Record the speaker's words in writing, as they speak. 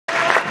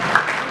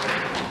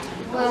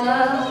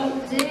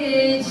Well,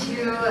 did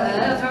you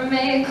ever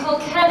make cold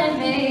cannon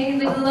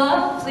made with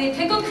lovely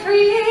pickled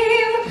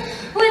cream,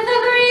 with the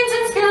greens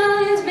and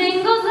scallions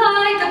mingled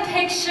like a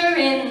picture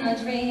in a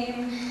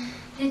dream?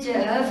 Did you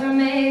ever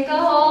make a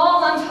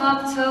hole on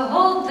top to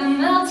hold the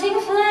melting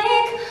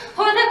flake,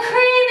 or the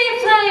creamy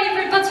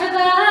flavored butter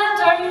that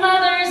our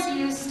mothers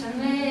used to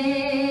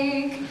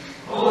make?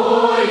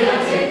 Oh, you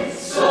did,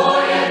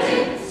 so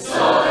did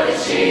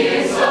she,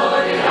 and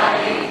so did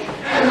I.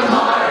 And the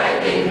more I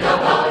think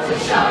about the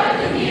shard,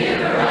 the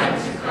nearer I'm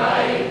to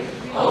cry.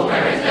 Oh,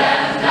 where is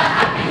them, the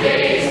happy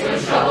days when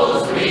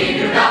troubles we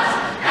knew not,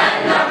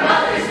 and our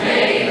mothers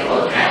made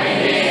cold cannon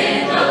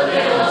in the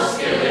little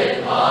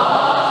skillet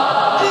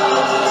pot.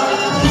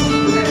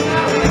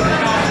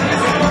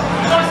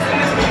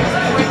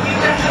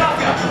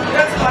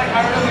 That's like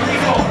I really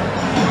before.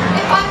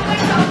 If I'm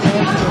going to open the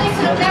other place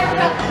in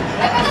America,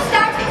 I'm going to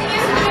start taking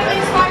use of the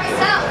evenings by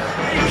myself.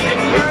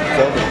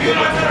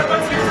 I've had our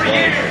butts here for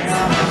years.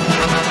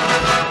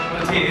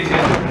 But it is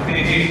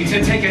everything to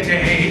take a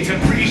day to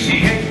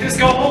appreciate this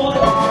gold.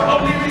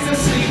 O'Leary's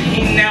asleep,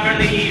 he never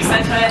leaves.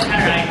 That's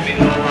right, we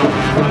know.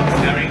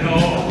 Very go,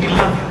 we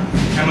love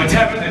him. And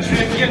whatever the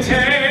trip you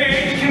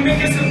take, can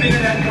make us a bit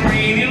of that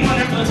green and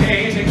wonderful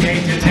day to day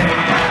to day.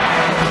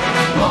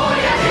 Oh,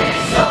 you did,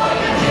 so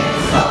did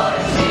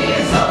she,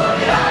 and so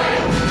did I.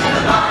 And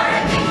the more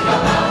I think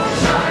about the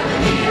shard, the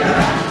nearer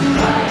I'm to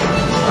cry.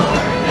 Oh,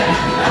 where is them,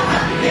 the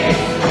happy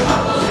days when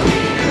troubles we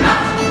knew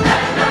not,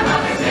 and our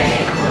mothers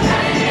made cold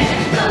cannon in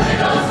the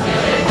little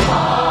skillet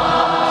pot.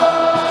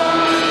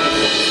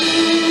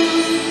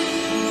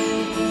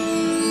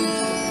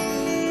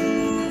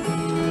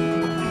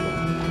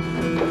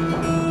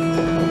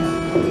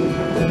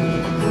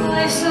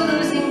 Life's a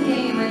losing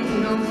game when you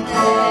don't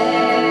play.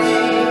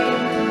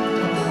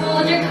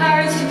 Hold your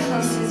cards too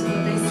close is what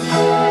they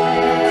say.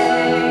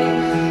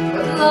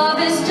 But love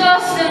is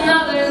just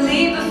another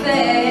leap of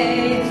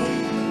faith.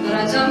 But I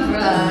jump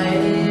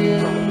right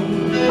in.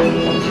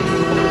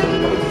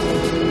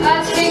 I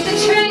take the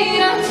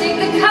train, I take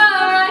the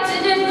car. I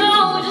didn't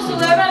know just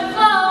where I'd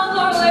fall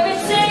or where it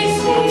takes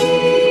me.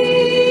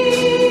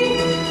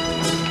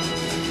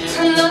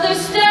 Another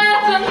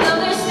step,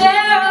 another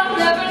stair. I'll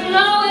never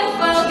know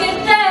if I'll get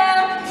there,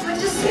 but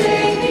just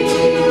maybe.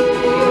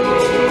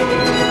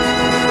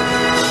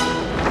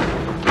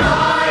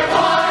 I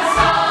want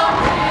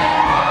something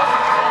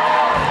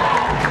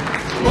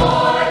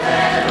more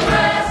than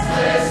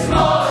restless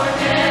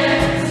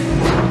mornings,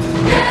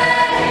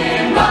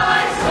 getting by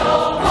so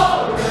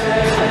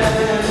boring.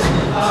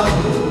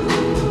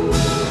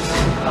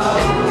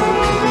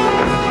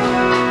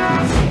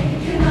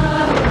 Taking a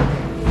look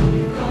before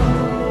you go.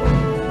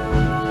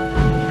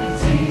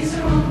 Days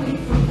are only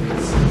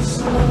focused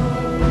slow.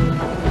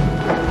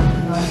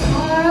 Not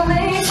far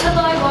away till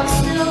I walk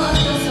still. I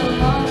feel so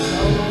long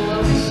ago. I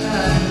wish I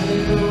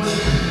knew.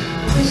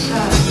 Wish I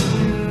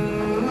knew.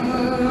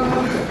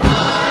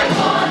 I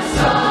want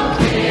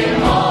something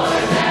more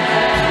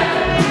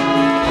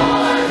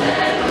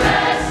than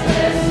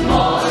restless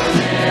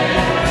mornings,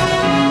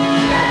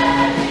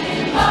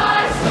 getting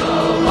by so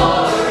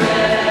boring.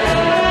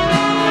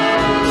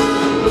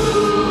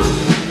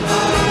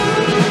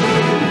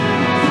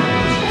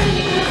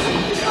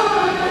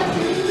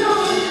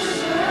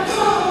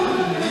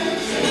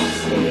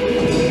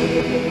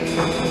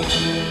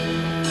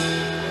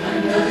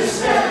 Another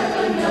step,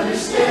 another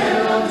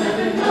stair. I'll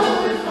never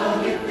know if I'll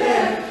get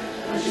there,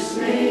 or just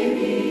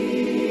maybe.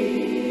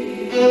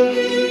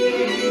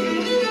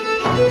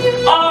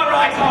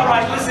 All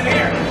right, listen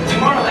here.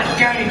 Tomorrow that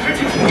Gabby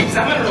critics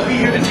examiner will be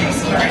here to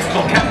taste Mary's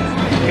cold cannon.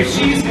 If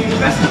she's the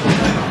best of the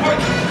report,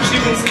 she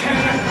wins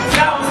 £10,000.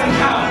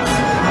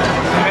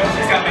 I bet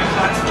she's got big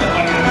plans for that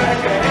one in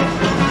America, eh?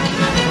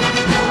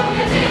 Oh,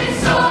 you did,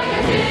 so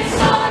did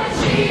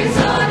she, and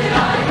so did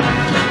I.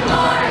 The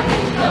more I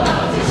think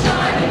about the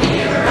shine, the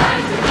nearer I'm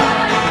to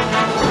cry.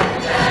 Oh,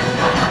 then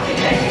the happy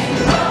days,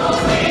 the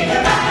troubles we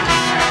knew not,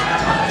 and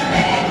our mothers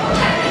made cold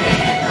cannon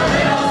in the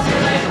little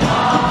skillet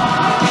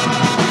pot.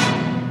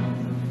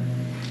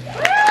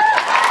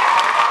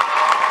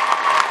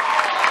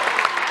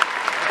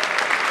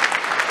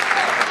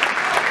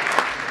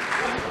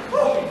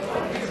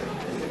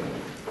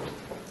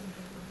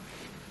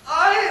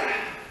 I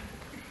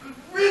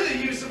really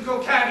use some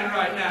cold cannon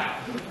right now.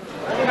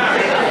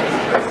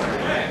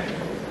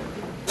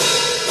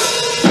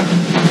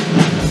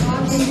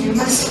 Walking in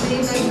my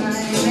sleep at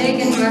night,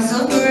 making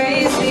myself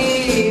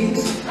crazy.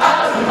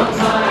 Out of my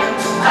mind,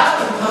 out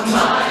of my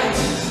mind.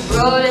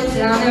 Wrote it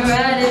down and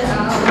read it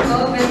out,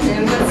 hoping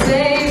it would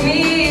save me.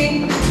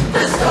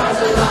 The stars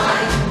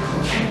align,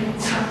 cannon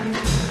time.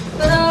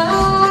 But I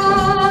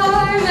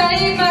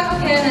make my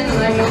cold cannon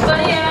like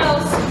nobody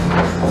else,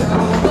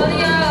 nobody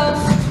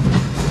else.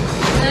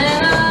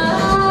 And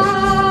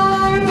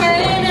I'm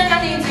ready and I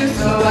need to,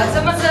 so I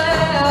tell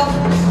myself,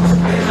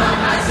 Remind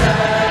myself.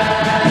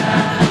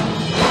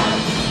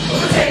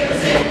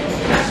 Potatoes in,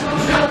 natural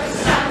milk, it's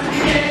time to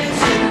begin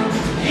to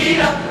heat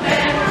up the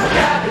pan.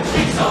 Cabbage,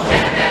 beets, all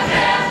can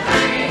and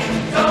free.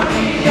 Don't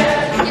need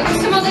it. you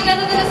mix them all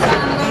together.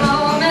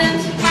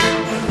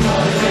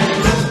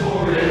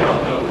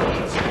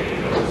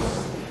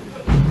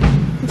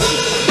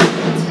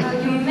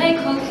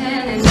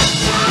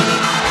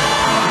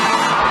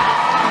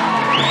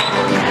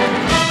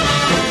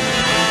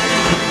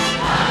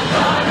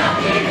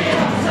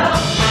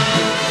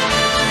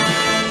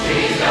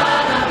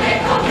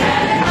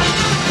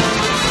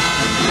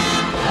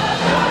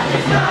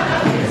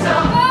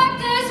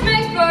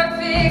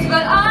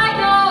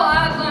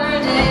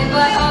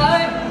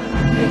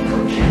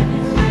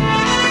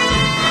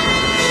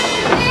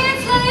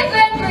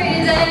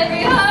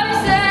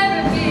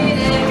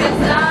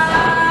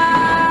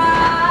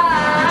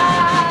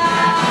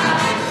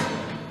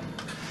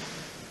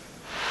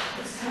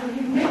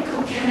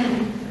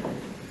 Ken.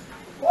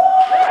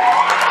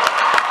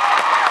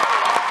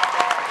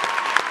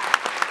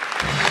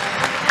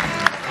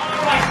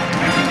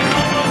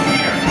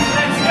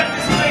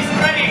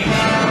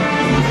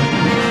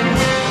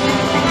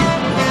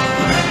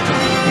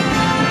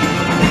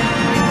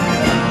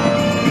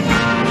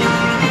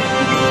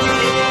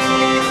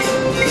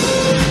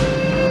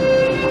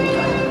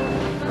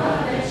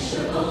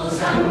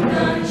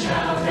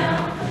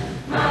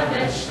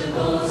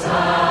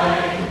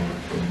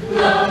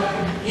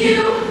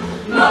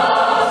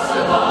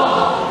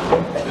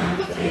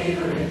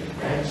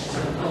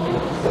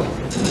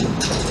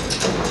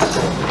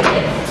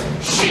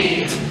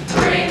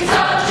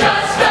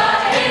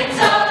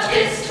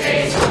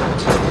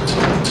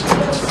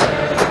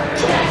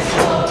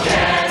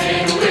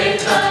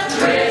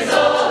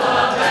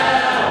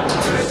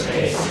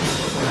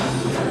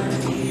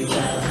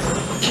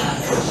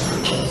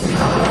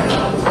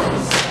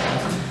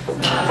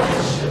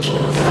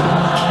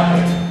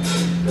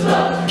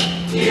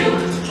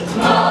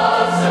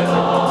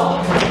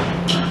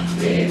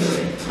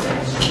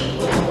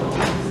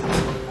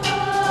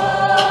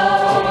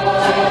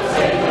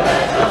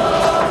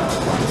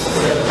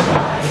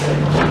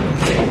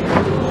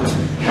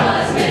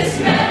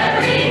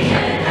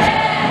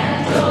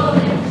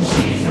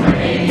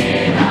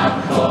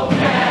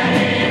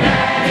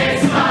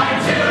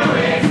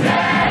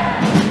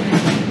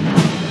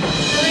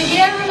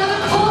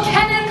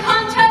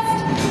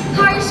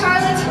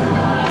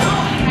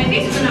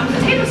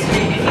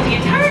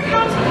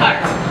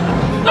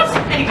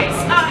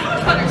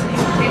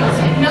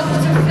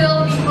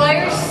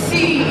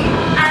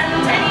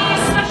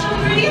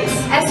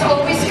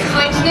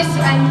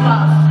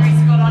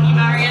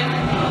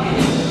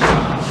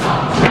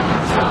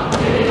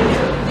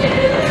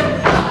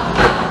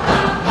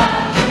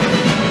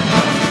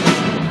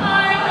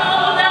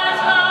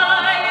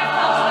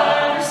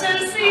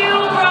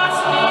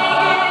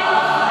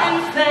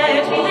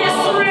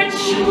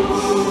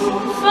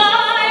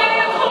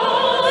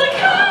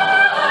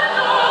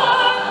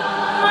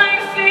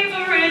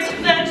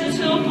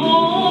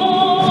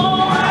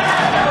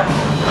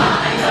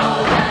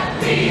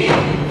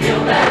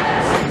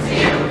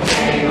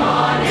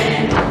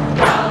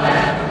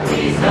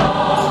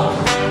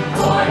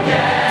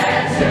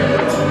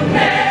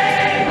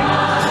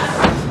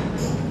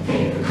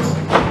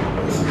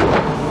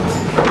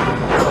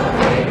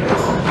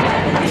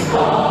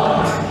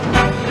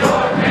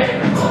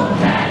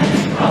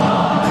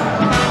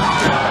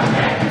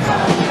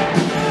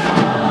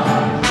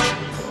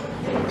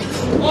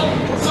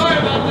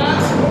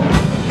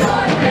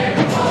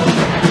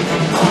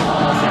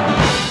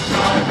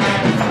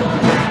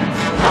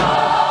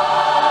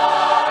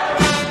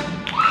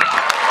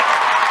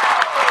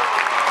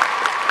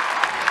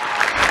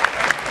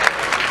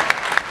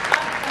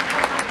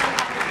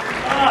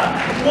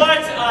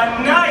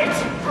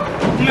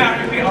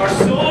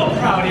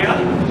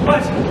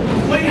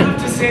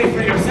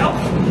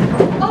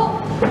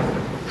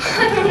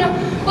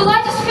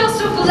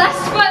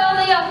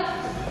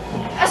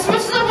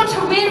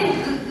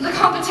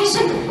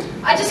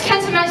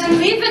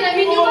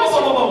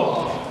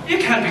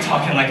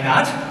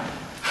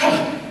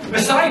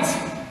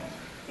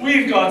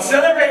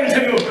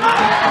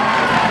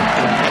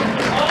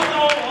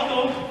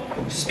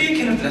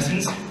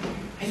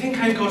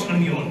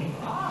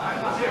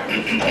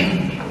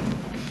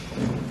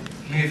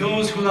 May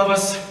those who love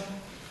us,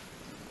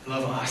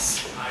 love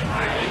us.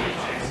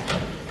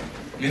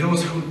 May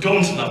those who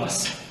don't love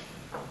us,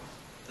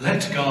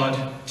 let God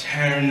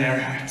turn their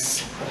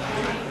hearts.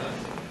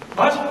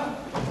 But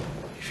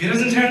if he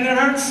doesn't turn their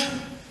hearts,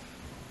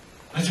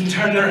 let him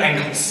turn their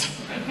ankles.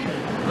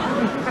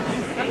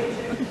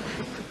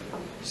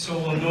 So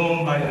we'll know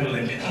him by the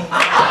Olympian. Alright,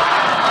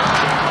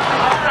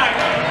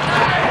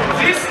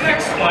 this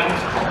next one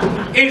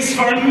is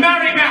for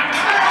Mary Mac.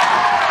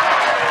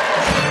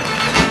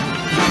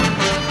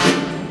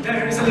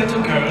 There's a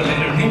little girl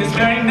and her name is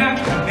Mary Mac.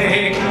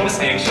 Make no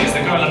mistake, she's the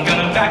girl I'm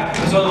gonna back.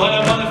 So a lot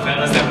of other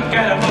fellas that will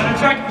get up on a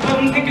track,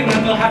 I'm thinking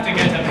that they'll have to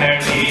get a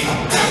parody.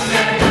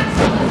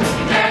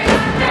 Mary,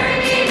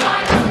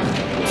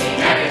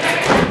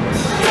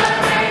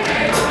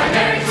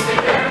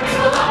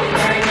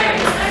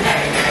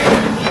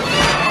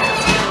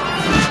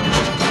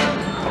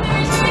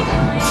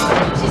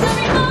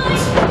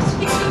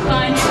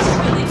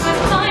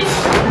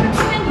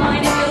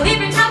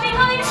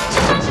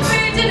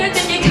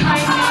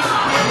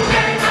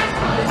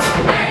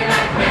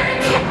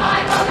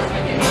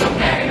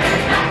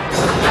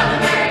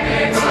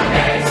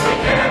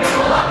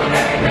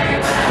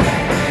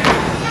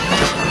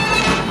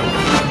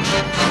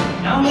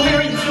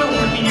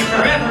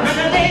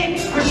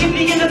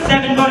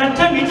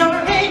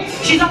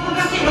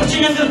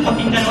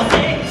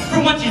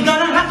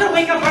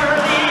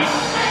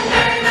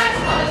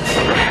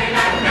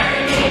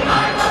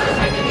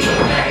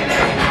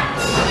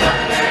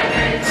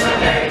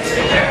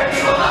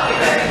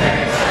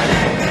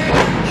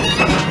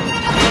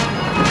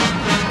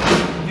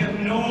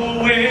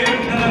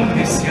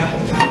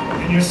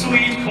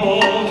 sweet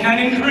cold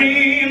cannon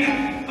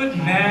cream. But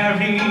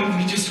Mary,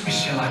 we just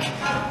wish you luck,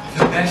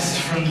 the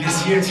best from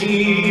this year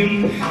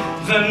team.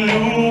 The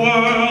new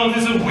world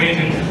is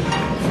waiting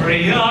for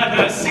ya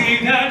to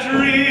see that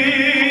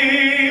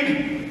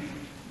dream.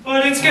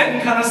 But it's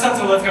getting kind of sad,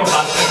 so let's go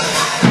faster.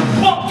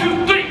 1,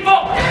 2, 3,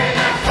 4.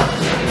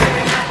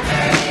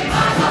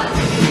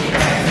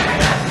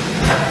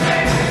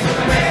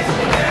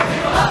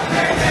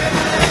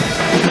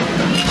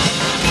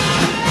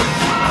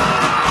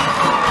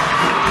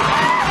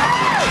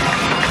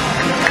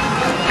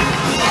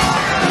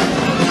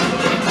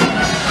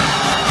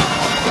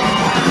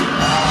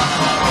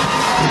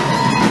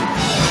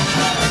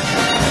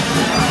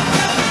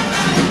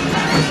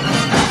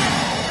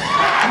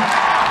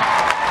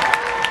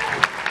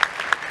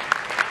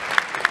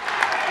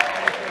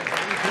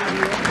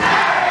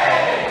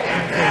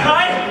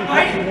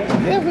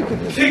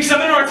 Take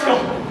 7 article.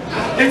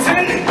 It's in.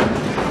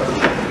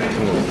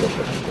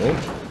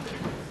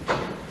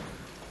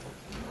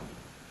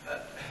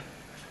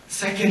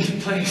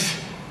 Second place.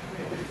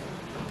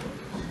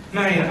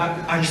 Marion,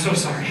 I'm so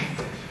sorry.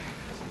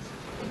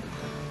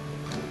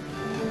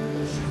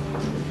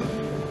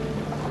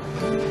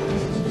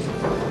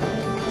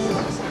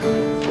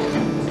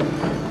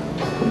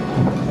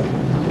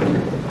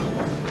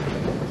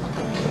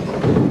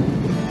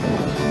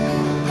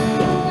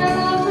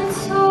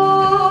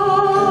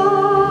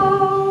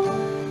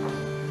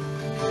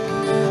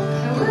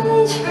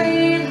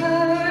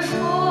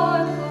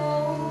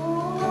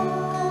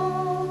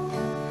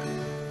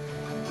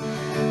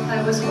 I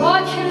was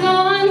walking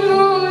on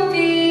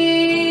moonbeams.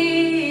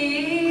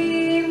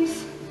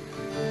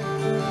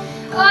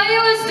 I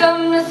was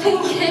dumb to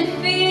think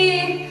it'd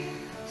be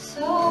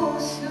so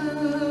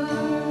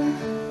soon.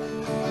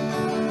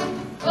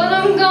 But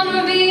I'm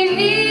gonna be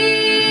me.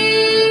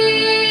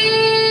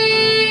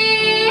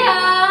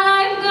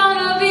 I'm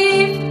gonna be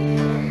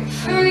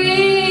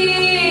free.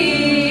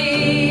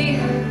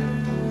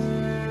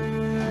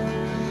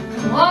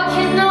 I'm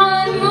walking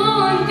on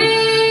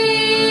moonbeams,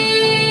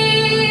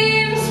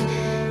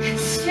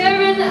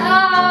 staring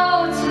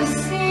out to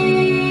sea.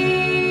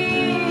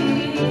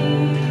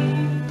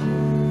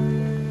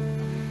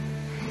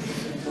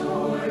 The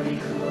door be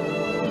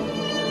closed,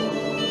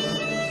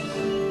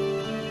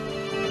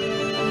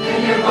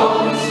 and your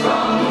bones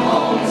from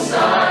home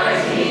start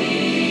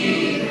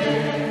heaving.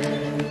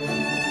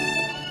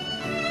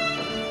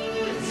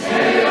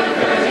 Tear your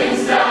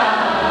curtains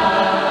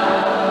down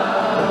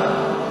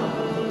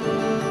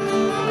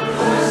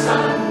for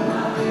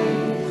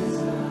sunrise.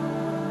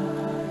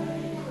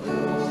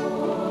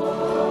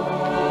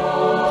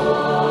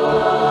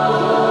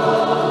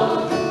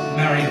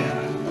 Marion,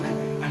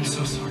 I'm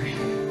so sorry.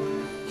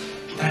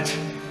 That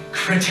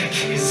critic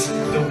is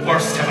the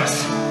worst of us.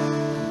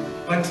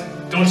 But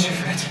don't you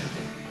fret.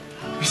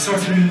 We saw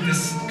through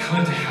this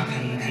could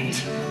happen, and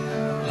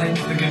like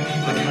the good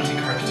people at County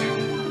Cork do,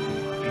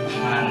 we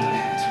planned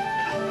ahead.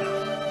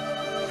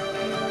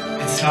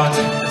 It's not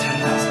the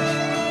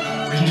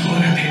 10,000. We've been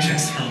pulling our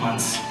paychecks for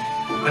months,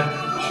 but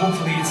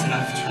hopefully it's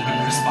enough to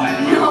remember us by.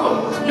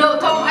 No,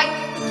 Tom,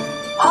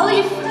 I'll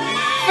leave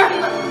from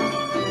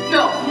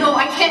No,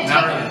 I can't take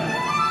it. Marion,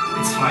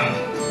 it's fine.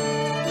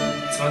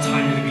 It's about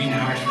time you're beating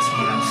hard for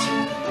someone else.